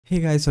Hey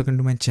guys, welcome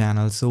to my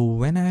channel. So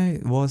when I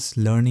was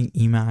learning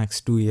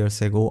Emacs 2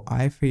 years ago,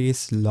 I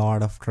faced a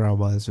lot of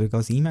troubles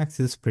because Emacs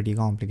is pretty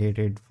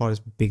complicated for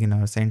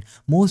beginners, and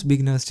most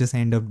beginners just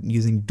end up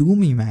using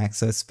Doom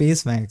Emacs or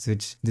Space Max,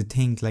 which they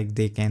think like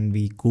they can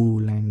be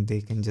cool and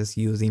they can just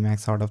use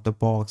Emacs out of the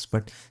box,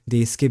 but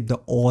they skip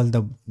all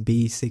the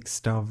basic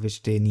stuff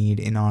which they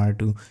need in order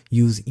to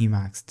use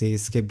Emacs. They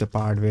skip the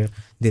part where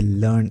they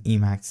learn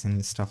Emacs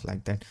and stuff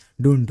like that.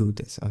 Don't do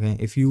this, okay?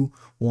 If you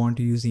want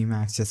to use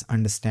Emacs, just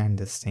understand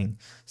this thing.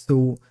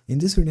 So in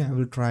this video I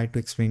will try to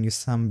explain you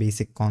some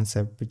basic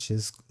concept which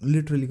is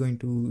literally going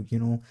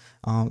to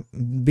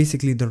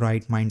basically the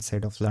right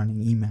mindset of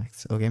learning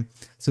Emacs. Okay,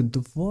 so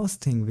the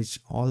first thing which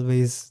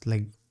always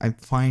I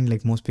find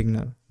most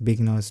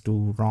beginners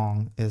do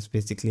wrong is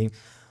basically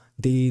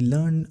they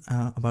learn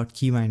about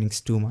key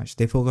bindings too much.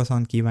 They focus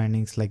on key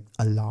bindings like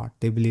a lot.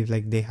 They believe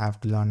like they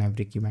have to learn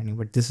every key binding,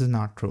 but this is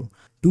not true.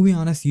 To be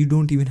honest, you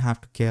don't even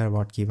have to care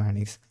about key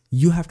bindings.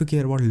 You have to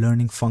care about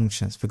learning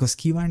functions, because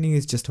key binding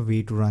is just a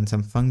way to run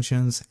some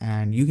functions,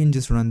 and you can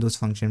just run those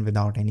functions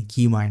without any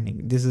key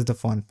binding. This is the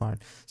fun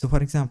part. So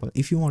for example,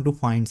 if you want to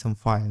find some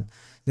file,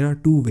 there are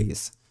two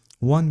ways.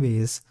 One way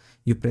is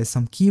you press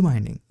some key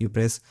binding. You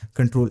press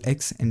Ctrl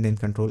X and then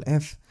Ctrl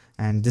F,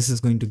 and this is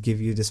going to give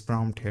you this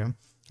prompt here.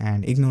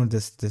 And ignore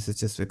this is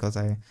just because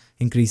I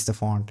increased the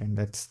font, and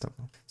that's the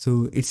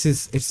so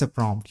it's a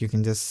prompt. You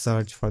can just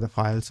search for the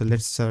file. So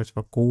let's search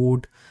for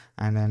code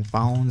and then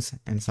pounds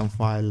and some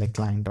file like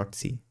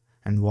client.c,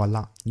 and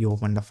voila, you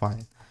open the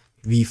file.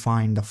 We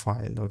find the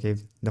file. Okay,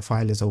 the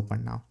file is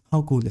open now.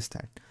 How cool is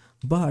that?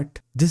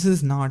 But this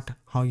is not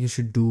how you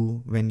should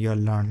do when you're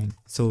learning.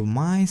 So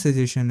my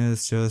suggestion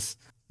is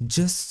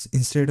just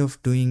instead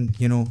of doing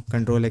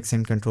Ctrl X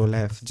and Ctrl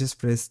F, just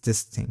press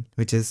this thing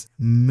which is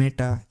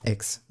meta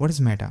X. What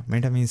is meta?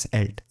 Meta means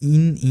alt.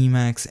 In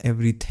Emacs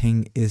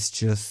everything is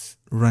just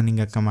running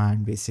a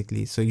command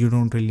basically, so you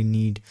don't really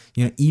need,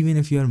 even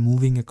if you are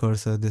moving a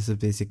cursor, this is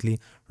basically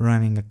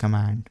running a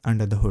command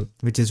under the hood,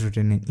 which is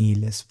written in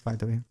ELISP, by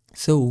the way.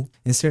 So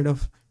instead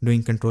of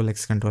doing Ctrl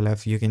X Ctrl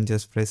F, you can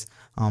just press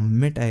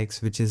meta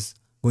X, which is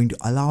going to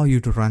allow you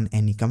to run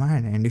any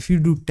command. And if you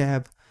do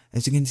tab,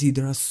 as you can see,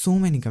 there are so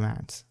many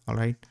commands, all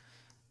right?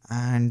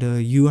 And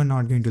you are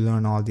not going to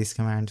learn all these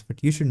commands,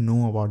 but you should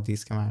know about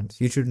these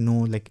commands. You should know,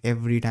 like,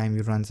 every time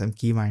you run some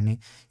key binding,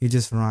 you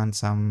just run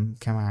some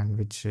command,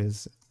 which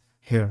is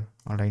here,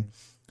 all right?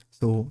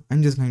 So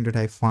I'm just going to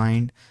type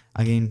find.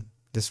 Again,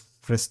 just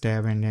press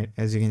tab, and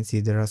as you can see,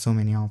 there are so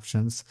many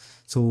options.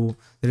 So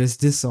there is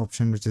this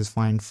option, which is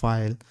find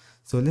file.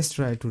 So let's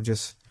try to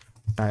just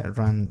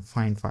run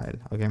find file,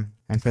 okay?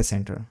 And press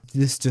enter.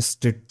 This just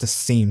did the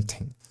same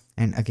thing.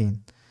 And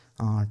again,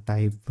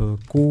 type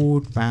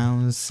code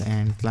pounds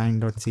and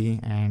client.c,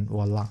 and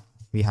voila,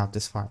 we have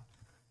this file.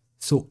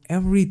 So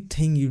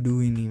everything you do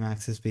in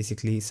Emacs is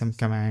basically some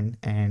command,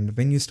 and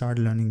when you start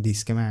learning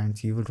these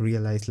commands, you will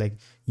realize like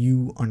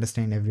you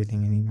understand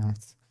everything in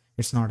Emacs.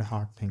 It's not a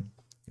hard thing.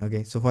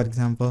 Okay, so for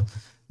example,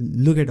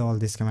 look at all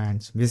these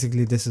commands.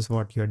 Basically, this is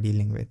what you're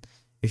dealing with.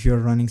 If you're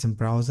running some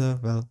browser,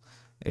 well,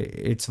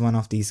 it's one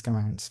of these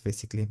commands.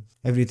 Basically,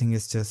 everything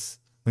is just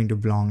going to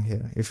belong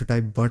here. If you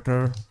type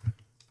butter,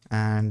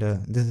 and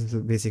this is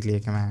basically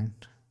a command,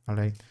 all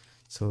right?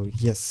 So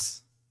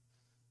yes,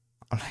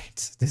 all right,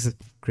 so this is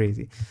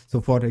crazy. So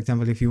for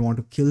example, if you want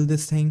to kill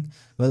this thing,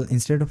 well,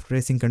 instead of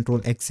pressing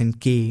Ctrl X and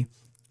K,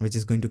 which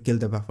is going to kill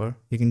the buffer,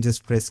 you can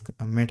just press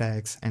meta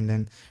X and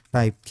then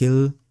type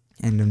kill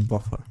and then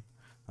buffer.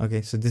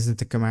 Okay, so this is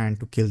the command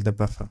to kill the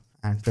buffer,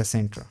 and press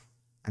enter,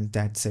 and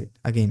that's it.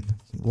 Again,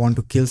 want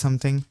to kill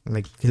something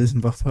like kill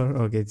buffer,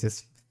 okay,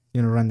 just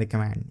run the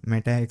command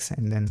meta X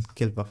and then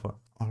kill buffer.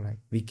 All right,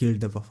 we killed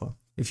the buffer.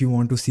 If you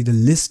want to see the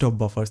list of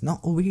buffers, now,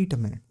 oh, wait a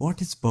minute,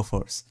 what is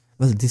buffers?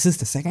 Well, this is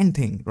the second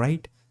thing,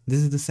 right? This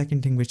is the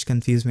second thing which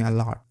confused me a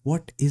lot.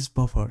 What is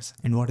buffers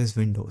and what is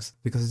windows?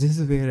 Because this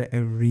is where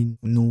every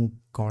noob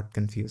got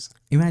confused.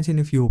 Imagine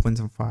if you open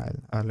some file.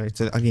 All right,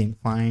 so again,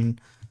 find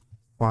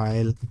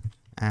file,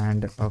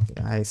 and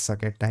okay, I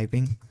suck at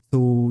typing.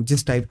 So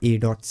just type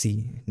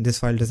a.c. This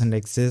file doesn't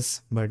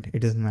exist, but it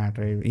doesn't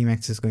matter.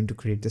 Emacs is going to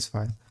create this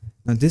file.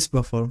 Now this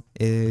buffer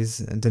is,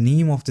 the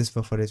name of this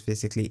buffer is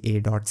basically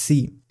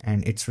a.c,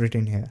 and it's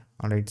written here.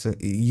 All right, so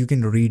you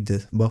can read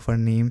this buffer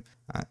name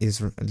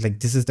is like,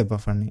 this is the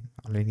buffer name.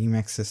 All right,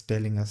 Emacs is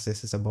telling us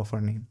this is a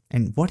buffer name.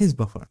 And what is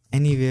buffer?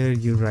 Anywhere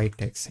you write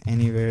text,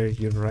 anywhere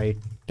you write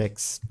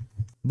text.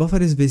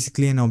 Buffer is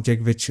basically an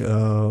object which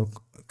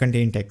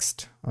contain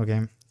text.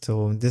 Okay,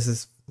 so this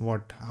is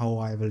how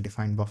I will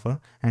define buffer,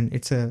 and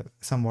it's a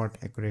somewhat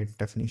accurate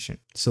definition.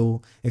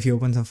 So if you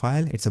open some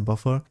file, it's a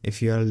buffer.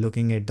 If you are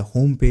looking at the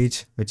home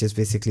page, which is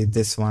basically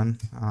this one,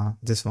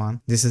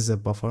 this is a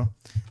buffer.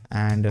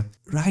 And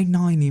right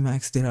now in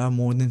Emacs there are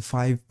more than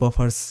 5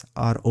 buffers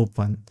are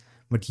open,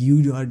 but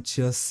you are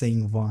just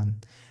saying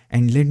one.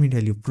 And let me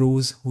tell you,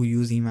 pros who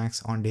use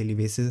Emacs on daily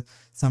basis,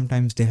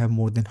 sometimes they have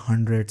more than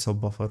hundreds of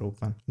buffer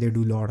open. They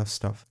do a lot of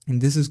stuff, and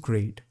this is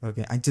great.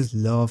 Okay, I just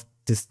love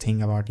this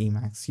thing about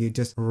Emacs. You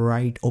just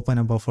open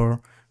a buffer,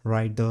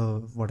 write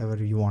the whatever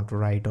you want to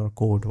write or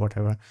code,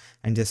 whatever,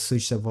 and just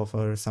switch the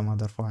buffer some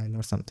other file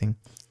or something.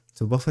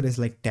 So buffer is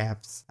like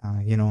tabs,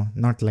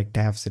 not like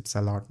tabs, it's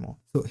a lot more.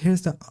 So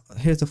here's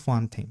the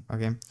fun thing.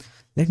 Okay,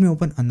 let me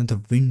open another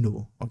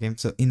window. Okay,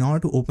 so in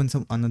order to open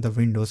another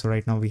window, so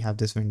right now we have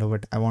this window,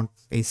 but I want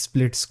a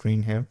split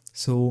screen here.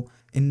 So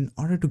in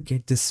order to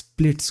get this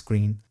split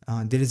screen,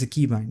 there is a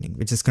key binding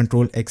which is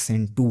Control X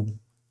and 2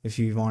 if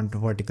you want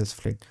vertical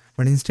split.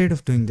 But instead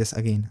of doing this,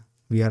 again,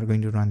 we are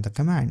going to run the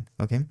command.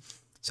 Okay,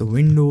 so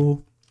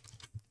window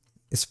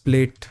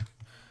split.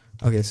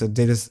 Okay, so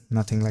there is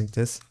nothing like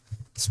this.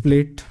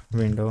 Split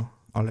window.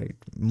 All right,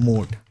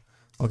 mode.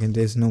 Okay,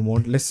 there's no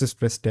mode. Let's just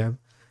press tab,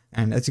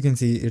 and as you can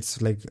see,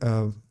 it's like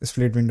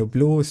split window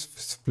below,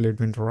 split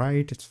window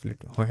right, it's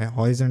split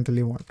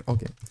horizontally. What?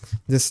 Okay,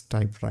 just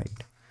type right,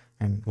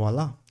 and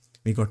voila,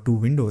 we got two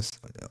windows.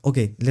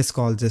 Okay, let's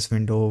call this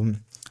window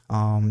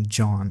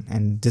John,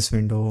 and this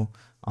window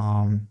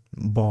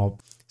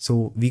Bob.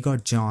 So we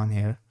got John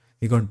here,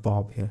 we got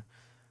Bob here.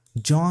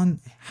 John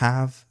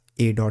have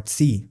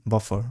a.c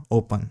buffer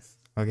open.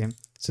 Okay,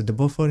 so the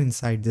buffer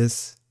inside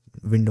this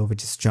window,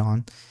 which is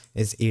John,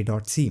 is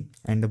a.c,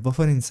 and the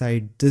buffer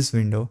inside this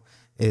window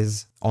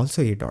is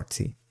also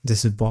a.c.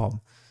 This is Bob.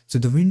 So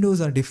the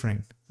windows are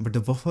different, but the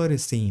buffer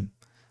is same.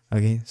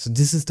 Okay, so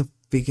this is the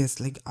biggest,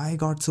 like, I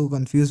got so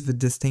confused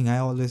with this thing. I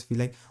always feel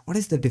like, what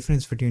is the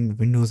difference between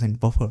windows and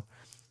buffer?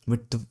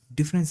 But the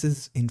difference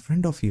is in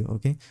front of you.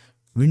 Okay,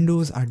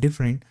 windows are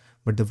different,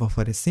 but the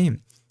buffer is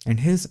same. And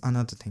here's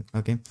another thing.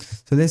 Okay,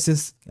 so let's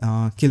just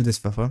kill this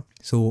buffer.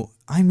 So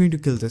I'm going to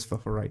kill this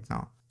buffer right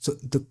now. So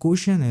the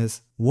question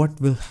is, what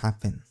will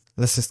happen?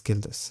 Let's just kill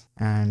this,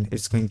 and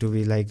it's going to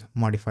be like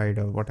modified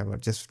or whatever,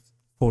 just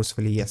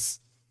forcefully yes.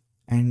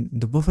 And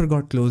the buffer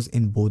got closed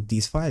in both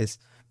these files,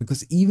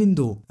 because even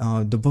though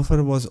the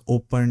buffer was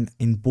opened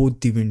in both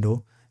the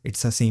window,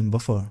 it's the same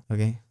buffer.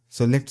 Okay,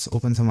 so let's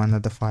open some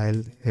another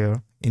file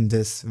here in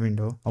this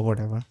window or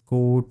whatever,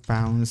 code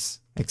pounds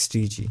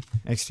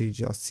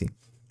xtg.c.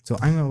 So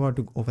I'm about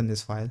to open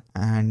this file,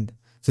 and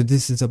so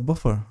this is a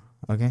buffer.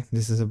 Okay,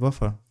 this is a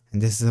buffer,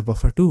 and this is a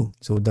buffer too.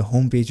 So the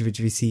home page which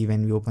we see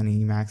when we open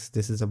Emacs,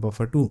 this is a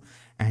buffer too,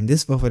 and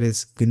this buffer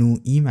is GNU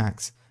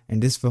Emacs,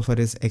 and this buffer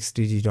is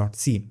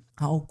xtg.c.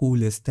 How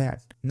cool is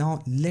that?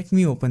 Now let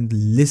me open the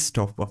list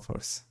of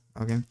buffers.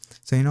 Okay,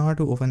 so in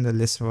order to open the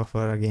list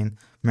buffer, again,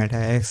 meta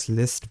x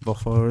list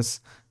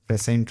buffers,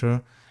 press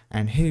enter,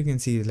 and here you can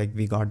see like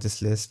we got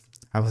this list.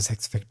 I was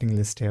expecting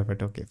list here,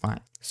 but okay,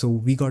 fine. So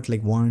we got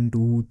like 1,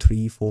 2,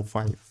 3, 4,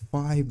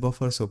 5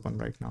 buffers open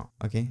right now.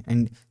 Okay,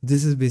 and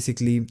this is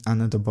basically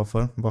another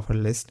buffer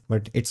list,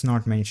 but it's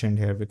not mentioned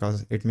here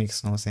because it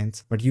makes no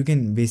sense. But you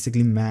can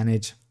basically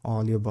manage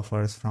all your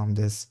buffers from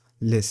this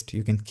list.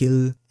 You can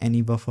kill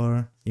any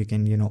buffer, you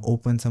can,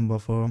 open some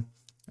buffer.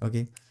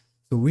 Okay,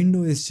 so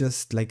window is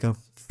just like a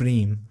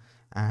frame,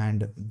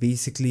 and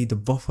basically the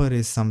buffer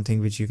is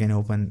something which you can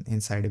open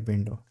inside a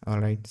window. All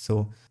right,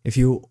 so if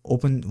you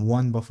open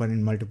one buffer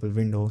in multiple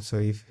windows, so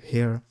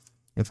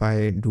if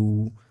I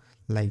do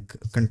like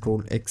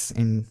Control X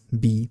and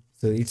B,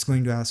 so it's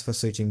going to ask for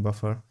switching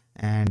buffer,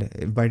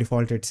 and by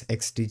default it's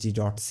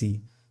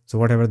xtg.c. so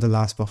whatever the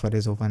last buffer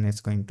is open, it's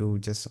going to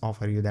just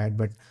offer you that.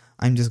 But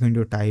I'm just going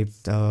to type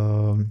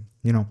the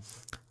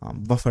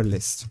buffer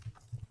list.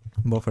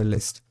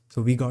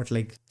 So we got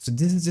like, so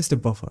this is just a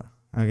buffer.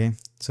 Okay,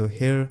 so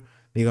here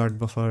we got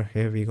buffer,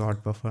 here we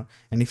got buffer,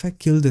 and if I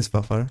kill this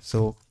buffer,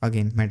 so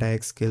again meta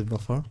x kill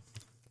buffer,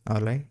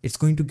 all right, it's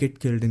going to get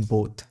killed in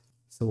both.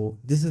 So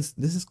this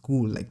is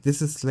cool. Like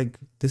this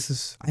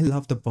is I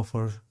love the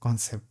buffer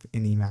concept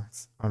in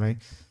Emacs. All right,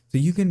 so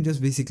you can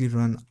just basically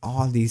run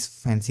all these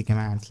fancy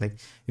commands. Like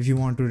if you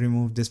want to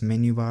remove this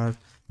menu bar,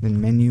 then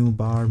menu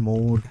bar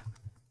mode,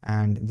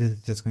 and this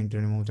is just going to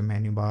remove the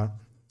menu bar.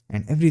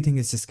 And everything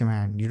is just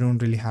command. You don't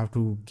really have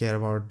to care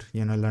about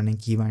learning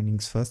key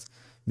bindings first,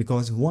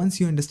 because once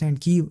you understand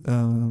key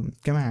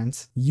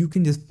commands, you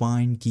can just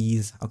bind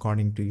keys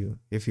according to you.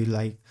 If you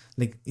like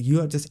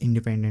you are just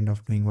independent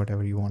of doing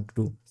whatever you want to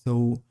do.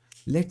 So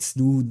let's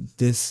do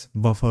this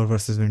buffer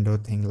versus window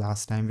thing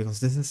last time, because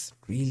this is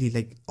really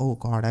like, oh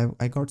god,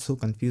 I got so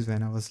confused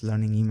when I was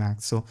learning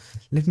Emacs. So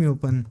let me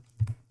open,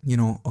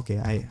 okay,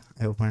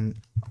 I opened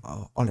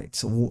all right,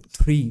 so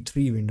three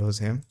windows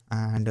here,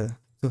 and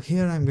so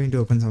here I'm going to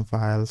open some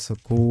files, so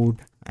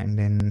code and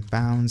then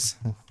pounds.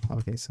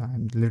 Okay, so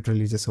I'm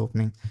literally just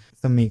opening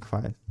the make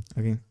file.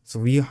 Okay, so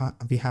we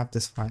have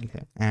this file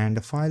here, and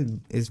the file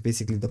is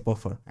basically the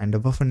buffer, and the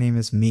buffer name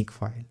is make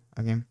file.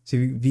 Okay, so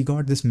we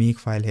got this make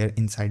file here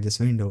inside this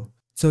window.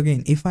 So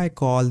again, if I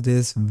call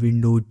this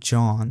window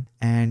John,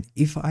 and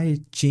if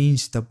I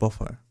change the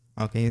buffer,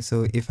 okay,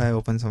 so if I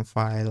open some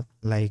file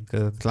like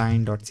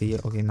client.c,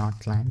 okay, not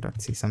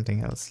client.c,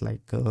 something else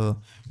like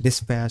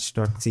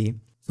dispatch.c.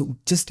 So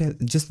just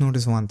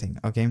notice one thing.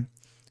 Okay,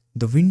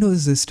 The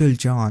Windows is still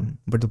John,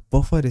 but the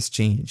buffer is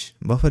changed.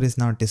 Buffer is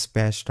not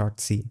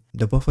dispatch.c.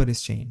 The buffer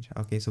is changed.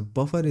 Okay, so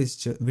buffer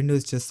is Windows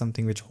is just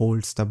something which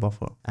holds the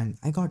buffer. And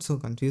I got so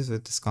confused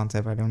with this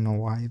concept. I don't know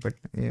why, but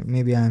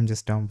maybe I am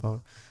just dumb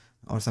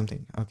or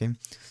something. Okay,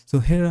 so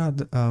here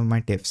are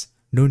my tips.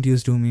 Don't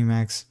use Doom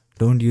Emacs.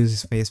 Don't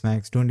use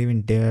Spacemacs. Don't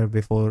even dare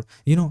before,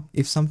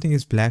 if something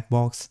is black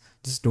box,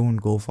 just don't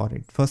go for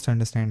it. First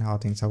understand how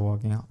things are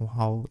working,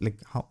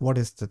 what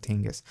is the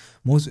thing is.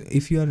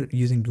 If you are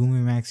using Doom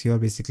Emacs, you are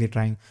basically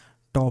trying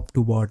top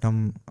to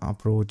bottom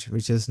approach,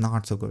 which is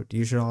not so good.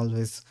 You should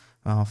always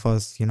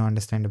first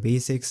understand the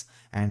basics,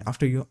 and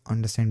after you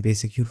understand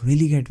basic, you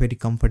really get very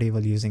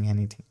comfortable using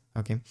anything.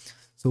 Okay,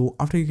 so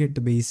after you get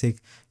the basic,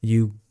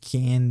 you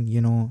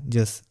can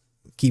just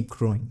keep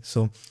growing.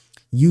 So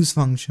use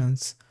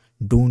functions.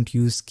 Don't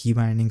use key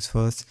bindings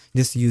first.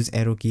 Just use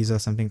arrow keys or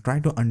something.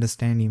 Try to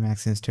understand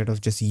Emacs instead of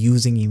just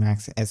using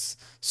Emacs as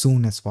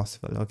soon as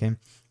possible. Okay,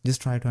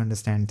 just try to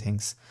understand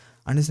things.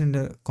 Understand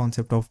the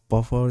concept of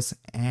buffers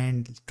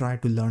and try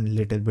to learn a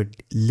little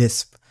bit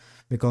Lisp,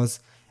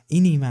 because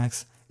in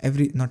Emacs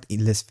not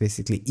Lisp,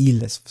 basically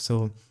eLisp.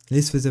 So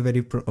Lisp is a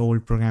very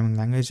old programming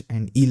language,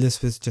 and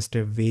eLisp is just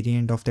a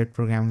variant of that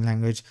programming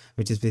language,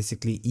 which is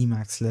basically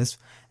Emacs Lisp.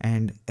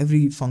 And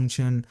every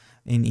function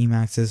in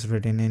Emacs is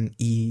written in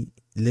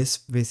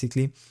eLisp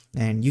basically,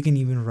 and you can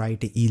even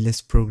write a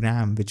eLisp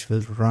program which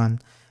will run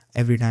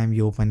every time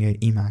you open your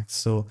Emacs.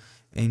 So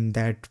in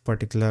that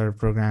particular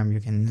program,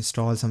 you can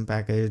install some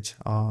package.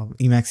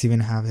 Emacs even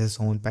have his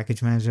own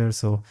package manager.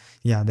 So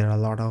yeah, there are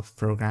a lot of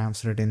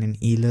programs written in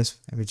eLisp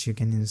which you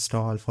can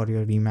install for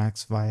your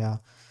Emacs via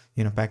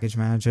package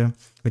manager,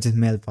 which is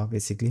Melpa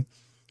basically.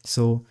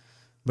 So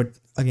but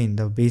again,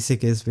 the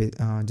basic is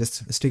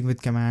just stick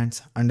with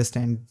commands,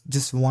 understand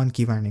just one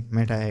key binding,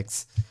 meta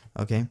x.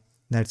 Okay,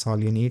 that's all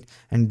you need.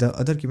 And the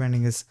other key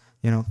binding is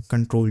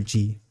control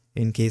G.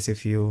 In case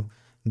if you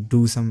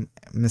do some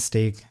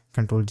mistake,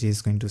 control G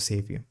is going to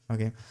save you.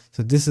 Okay,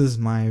 so this is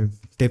my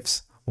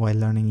tips while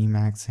learning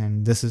Emacs,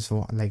 and this is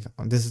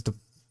the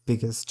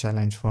biggest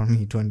challenge for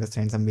me to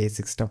understand some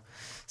basic stuff.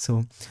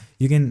 So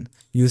you can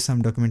use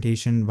some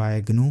documentation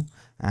via GNU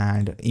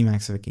and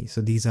Emacs wiki. So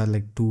these are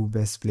like two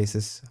best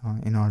places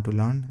in order to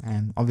learn,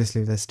 and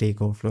obviously the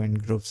Stack Overflow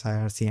and groups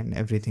IRC and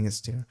everything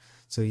is there.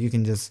 So you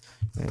can just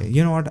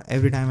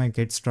every time I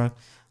get stuck,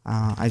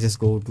 I just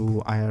go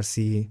to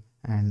IRC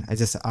and I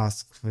just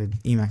ask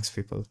with Emacs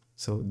people.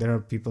 So there are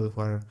people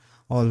who are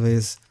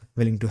always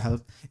willing to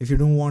help. If you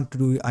don't want to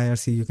do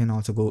IRC, you can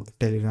also go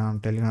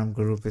Telegram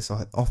group is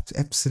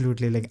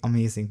absolutely like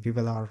amazing.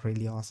 People are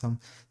really awesome.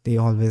 They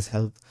always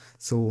help.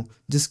 So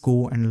just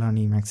go and learn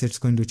Emacs. It's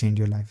going to change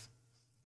your life.